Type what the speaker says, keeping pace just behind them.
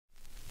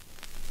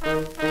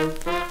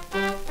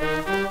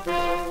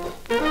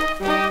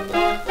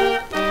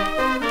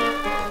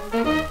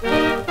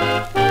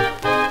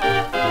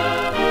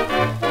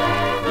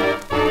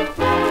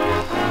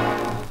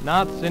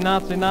Nazi,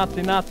 Nazi,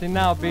 Nazi, Nazi,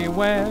 now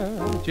beware.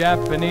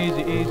 Japanese,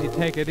 easy,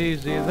 take it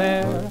easy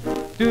there.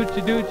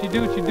 Doochie, doochie,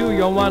 doochie, do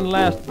your one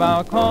last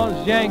bow,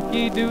 'cause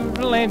Yankee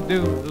Doodle ain't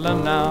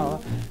doodlin'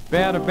 now.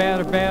 Better,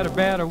 better, better,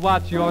 better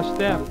watch your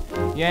step.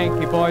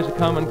 Yankee boys are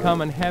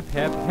coming, hep,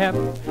 hep, hep.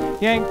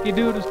 Yankee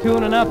Doodle's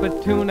tuning up a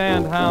tune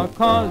and how,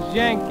 'cause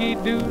Yankee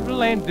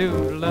Doodle ain't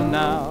doodlin'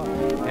 now.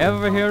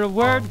 Ever hear a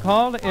word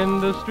called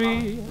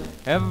industry?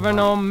 Ever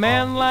know a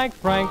man like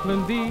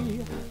Franklin D?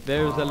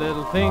 There's a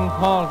little thing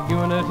called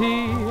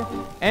unity,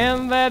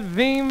 and that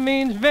V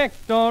means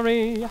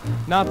victory.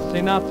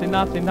 Nazi, Nazi,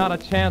 Nazi, not a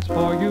chance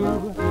for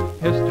you.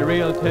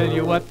 History'll tell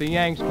you what the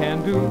Yanks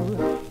can do.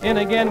 In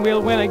again,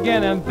 we'll win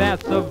again, and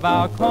that's a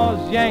vow, 'cause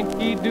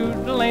Yankee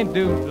Doodle ain't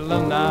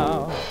doodlin'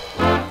 now.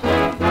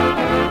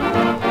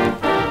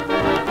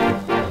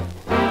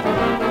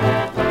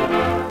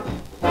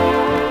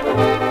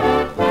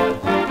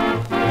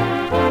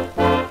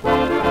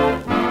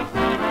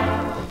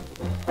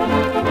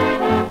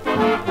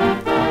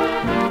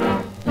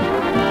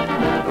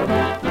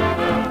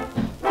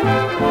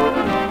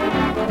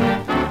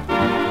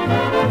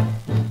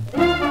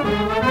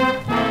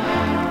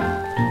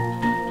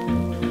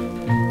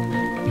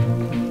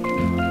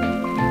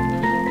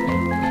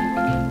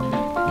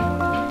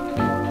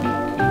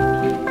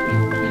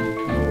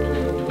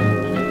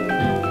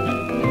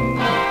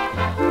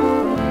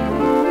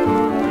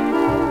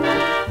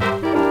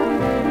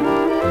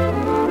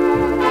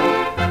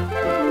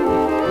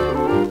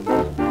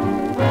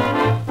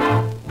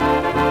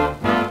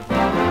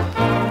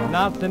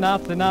 Nazi,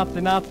 Nazi,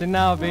 Nazi, Nazi,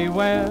 now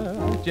beware.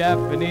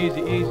 Japanese,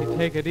 easy,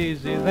 take it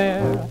easy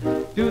there.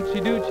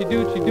 Doochie, doochie,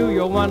 doochie, do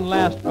your one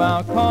last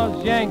bow,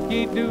 'cause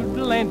Yankee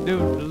Doodle ain't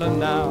doodlin'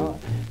 now.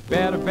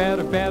 Better,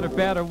 better, better,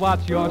 better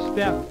watch your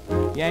step.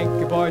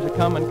 Yankee boys are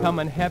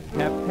coming, hep,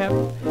 hep, hep.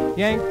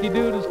 Yankee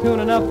Doodle's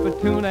tuning up a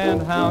tune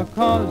and how,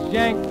 'cause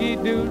Yankee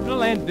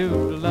Doodle ain't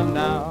doodlin'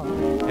 now.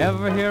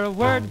 Ever hear a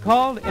word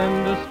called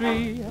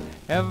industry?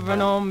 Ever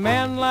know a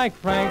man like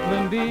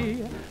Franklin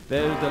D?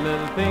 There's a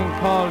little thing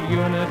called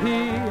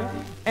unity,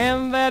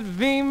 and that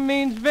V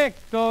means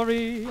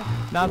victory.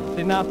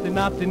 Nazi, Nazi,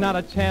 Nazi, not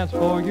a chance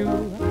for you.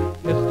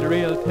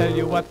 History'll tell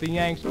you what the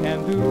Yanks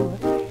can do.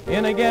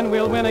 In again,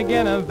 we'll win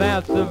again, and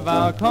that's a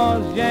vow,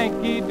 'cause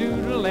Yankee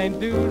Doodle ain't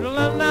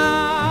doodlin'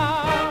 now.